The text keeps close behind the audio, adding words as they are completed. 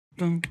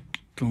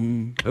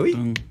Oui.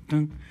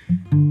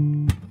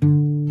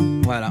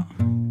 Voilà,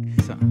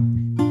 c'est ça.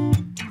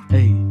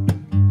 Hey.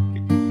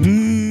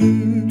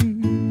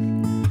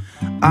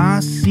 I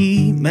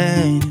see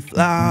many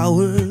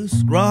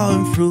flowers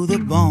growing through the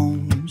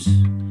bones.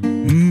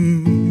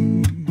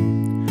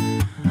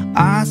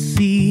 I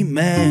see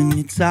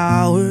many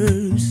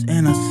towers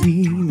and I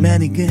see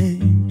many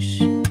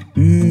games.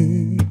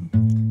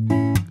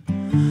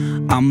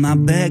 I'm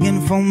not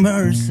begging for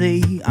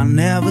mercy, I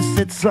never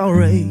said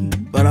sorry,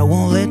 but I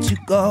won't let you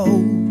go.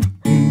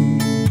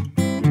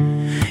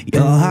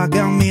 Your heart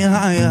got me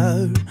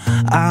higher,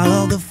 out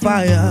of the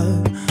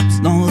fire,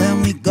 just don't let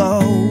me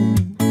go.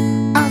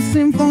 I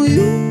sing for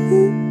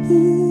you,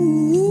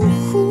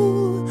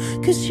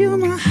 'cause you're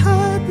my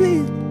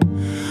heartbeat,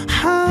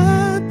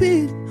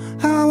 heartbeat,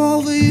 how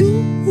over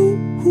you,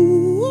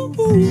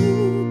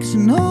 'cause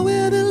you know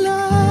where the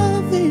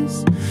love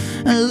is,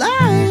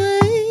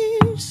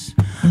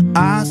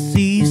 I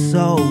see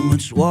so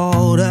much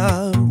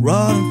water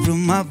running through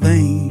my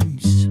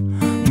veins.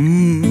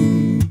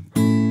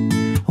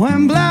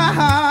 When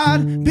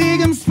blood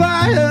becomes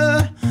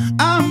fire,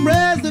 I'm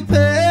ready to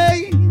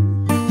pay.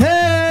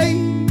 Hey,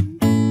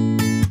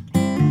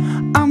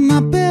 I'm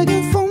not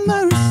begging for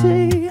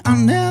mercy, I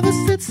never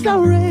said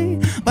sorry,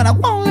 but I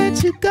won't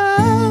let you go.